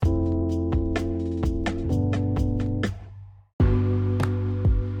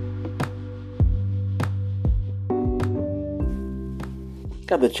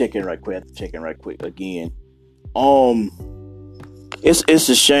Got to check in right quick. Have to check in right quick again. Um, it's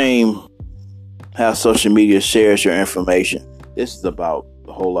a shame how social media shares your information. This is about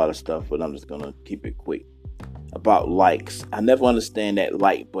a whole lot of stuff, but I'm just gonna keep it quick. About likes, I never understand that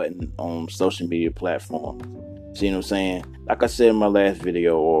like button on social media platforms. See what I'm saying? Like I said in my last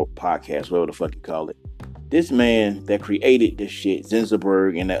video or podcast, whatever the fuck you call it. This man that created this shit,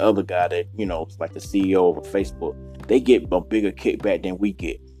 Zuckerberg, and that other guy that, is like the CEO of Facebook, they get a bigger kickback than we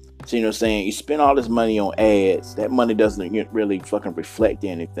get. So, you know what I'm saying? You spend all this money on ads. That money doesn't really fucking reflect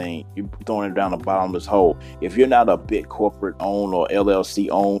anything. You're throwing it down the bottomless hole. If you're not a big corporate owned or LLC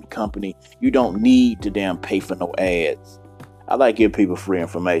owned company, you don't need to damn pay for no ads. I like giving people free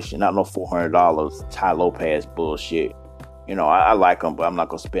information, not no $400 Ty Lopez bullshit. I like them, but I'm not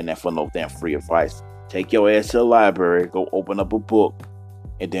going to spend that for no damn free advice. Take your ass to the library, go open up a book,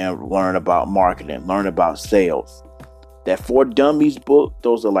 and then learn about marketing, learn about sales. That For Dummies book,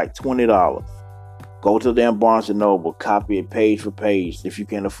 those are like $20. Go to damn Barnes & Noble, copy it page for page if you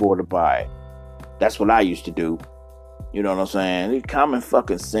can afford to buy it. That's what I used to do. You know what I'm saying? It's common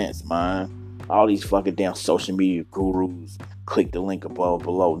fucking sense, man. All these fucking damn social media gurus, click the link above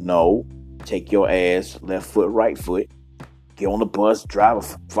below. No. Take your ass, left foot, right foot. Get on the bus, drive a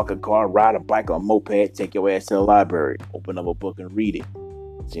fucking car, ride a bike or a moped, take your ass to the library. Open up a book and read it.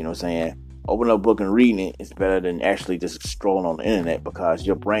 See what I'm saying? Open up a book and reading it is better than actually just strolling on the internet, because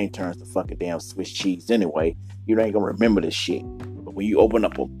your brain turns to fucking damn Swiss cheese anyway. You ain't gonna remember this shit. But when you open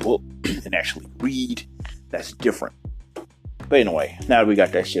up a book and actually read, that's different. But anyway, now that we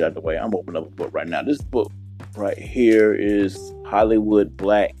got that shit out of the way, I'm opening up a book right now. This book right here is Hollywood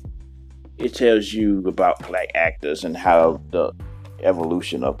Black. It tells you about black actors and how the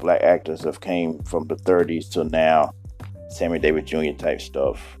evolution of black actors have came from the 30s to now. Sammy Davis Jr. type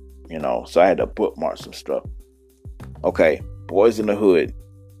stuff. So I had to bookmark some stuff. Okay, Boys in the Hood.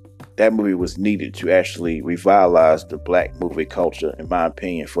 That movie was needed to actually revitalize the black movie culture, in my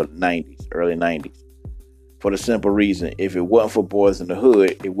opinion, for the 90s, early 90s. For the simple reason, if it wasn't for Boys in the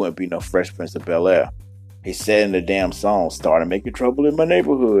Hood, it wouldn't be no Fresh Prince of Bel-Air. He said in the damn song, started making trouble in my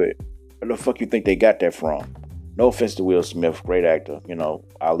neighborhood. Where the fuck you think they got that from? No offense to Will Smith, great actor.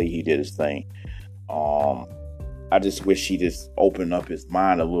 Ali, he did his thing. I just wish he just opened up his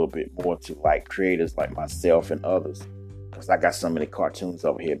mind a little bit more to like creators like myself and others. Because I got so many cartoons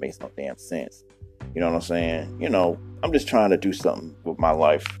over here, it makes no damn sense. You know what I'm saying? I'm just trying to do something with my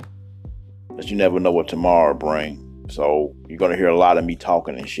life. But you never know what tomorrow brings. So you're going to hear a lot of me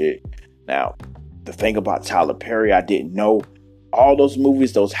talking and shit. Now, the thing about Tyler Perry, I didn't know. All those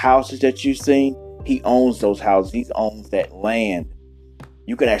movies, those houses that you've seen, he owns those houses. He owns that land.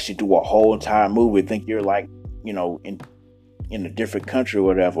 You can actually do a whole entire movie. Think you're like, in a different country or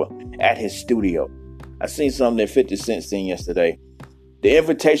whatever, at his studio. I seen something that 50 Cent seen yesterday. The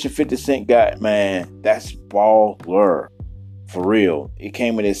invitation 50 Cent got, man, that's baller. For real. It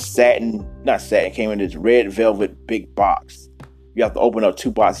came in this it came in this red velvet big box. You have to open up 2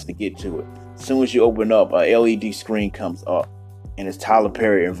 boxes to get to it. As soon as you open up, a LED screen comes up, and it's Tyler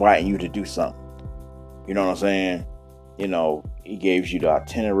Perry inviting you to do something. You know what I'm saying? He gives you the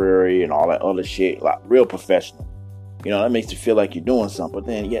itinerary and all that other shit, like real professional. That makes you feel like you're doing something. But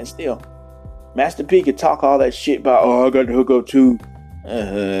then, yet still, Master P could talk all that shit about, I got to hook up to,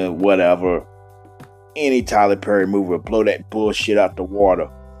 whatever. Any Tyler Perry movie would blow that bullshit out the water.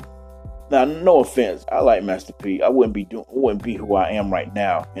 Now, no offense, I like Master P. I wouldn't be who I am right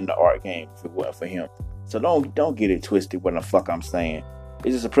now in the art game if it wasn't for him. So don't get it twisted what the fuck I'm saying.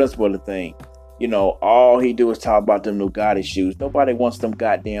 It's just a principle of the thing. All he do is talk about them Nugatti shoes. Nobody wants them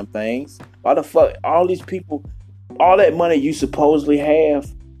goddamn things. Why the fuck? All these people, all that money you supposedly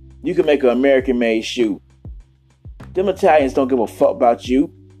have, you can make an American-made shoe. Them Italians don't give a fuck about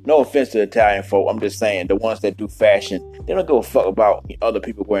you. No offense to Italian folk. I'm just saying, the ones that do fashion, they don't give a fuck about other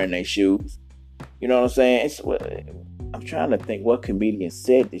people wearing their shoes. You know what I'm saying? I'm trying to think what comedian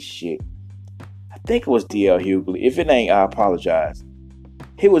said this shit. I think it was D.L. Hughley. If it ain't, I apologize.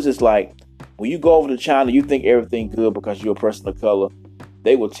 He was just like, when you go over to China, you think everything good because you're a person of color.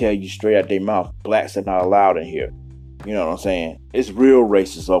 They will tell you straight out their mouth, blacks are not allowed in here. You know what I'm saying? It's real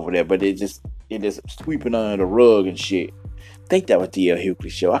racist over there, but it just sweeping under the rug and shit. I think that was D.L.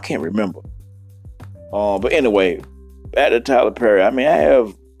 Hughley's show. I can't remember. But anyway, back to Tyler Perry. I mean, I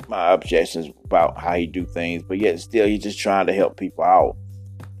have my objections about how he do things, but yet still, he's just trying to help people out.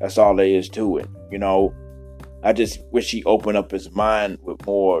 That's all there is to it. I just wish he opened up his mind with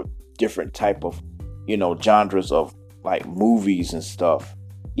more different type of, genres of like movies and stuff.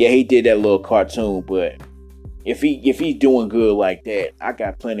 Yeah, he did that little cartoon, but if he's doing good like that, I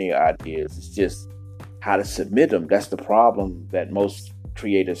got plenty of ideas. It's just how to submit them. That's the problem that most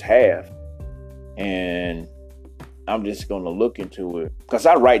creators have. And I'm just gonna look into it because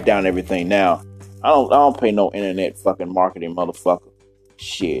I write down everything now. I don't pay no internet fucking marketing motherfucker.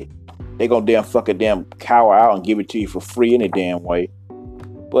 Shit. They gonna damn cower out and give it to you for free any damn way.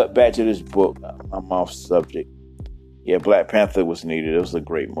 But back to this book. I'm off subject. Yeah, Black Panther was needed. It was a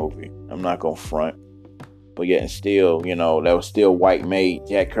great movie. I'm not gonna front. But yet and still, you know, that was still white made.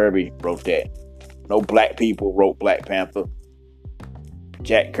 Jack Kirby wrote that. No black people wrote Black Panther.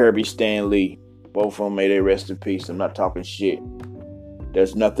 Jack Kirby, Stan Lee. Both of them, may they rest in peace. I'm not talking shit.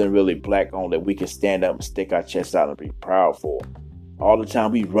 There's nothing really black on that we can stand up and stick our chest out and be proud for. All the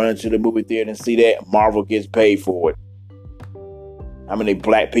time we run into the movie theater and see that, Marvel gets paid for it. How many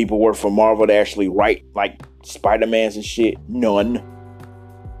black people work for Marvel to actually write like Spider-Mans and shit? None.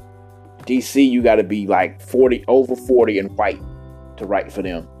 DC, you gotta be like 40, over 40 and white to write for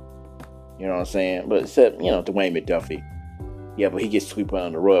them. You know what I'm saying? But except, you know, Dwayne McDuffie. Yeah, but he gets swept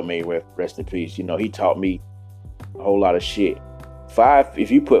under the rug, may rest in peace. You know, he taught me a whole lot of shit.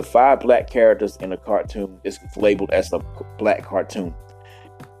 If you put 5 black characters in a cartoon, it's labeled as a black cartoon.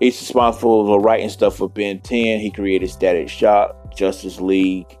 He's responsible for writing stuff for Ben 10. He created Static Shock, Justice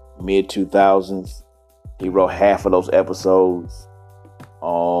League, mid-2000s. He wrote half of those episodes. A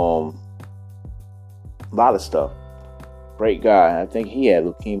lot of stuff. Great guy. I think he had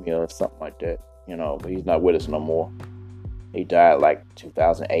leukemia or something like that. You know, but he's not with us no more. He died like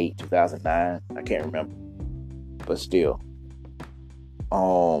 2008, 2009. I can't remember. But still.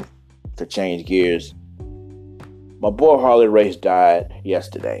 To change gears. My boy Harley Race died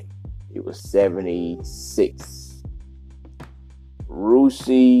yesterday. He was 76.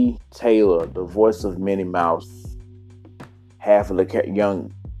 Russi Taylor, the voice of Minnie Mouse. Half of the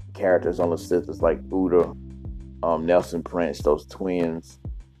young characters on the sisters like Buddha, Nelson Prince, those twins.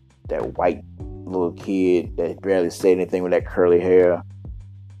 That white little kid that barely said anything with that curly hair.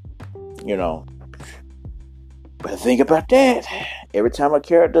 You know. But think about that. Every time a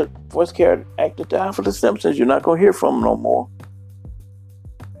voice character actor dies for The Simpsons, you're not going to hear from them no more.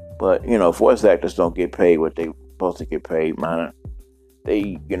 But, you know, voice actors don't get paid what they're supposed to get paid, man.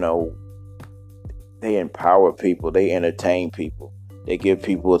 They, you know, they empower people. They entertain people. They give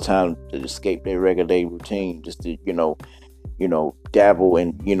people a time to escape their regular day routine, just to, you know, dabble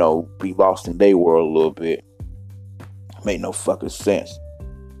and, you know, be lost in their world a little bit. Make no fucking sense.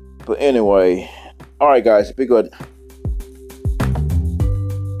 But anyway, all right, guys, be good.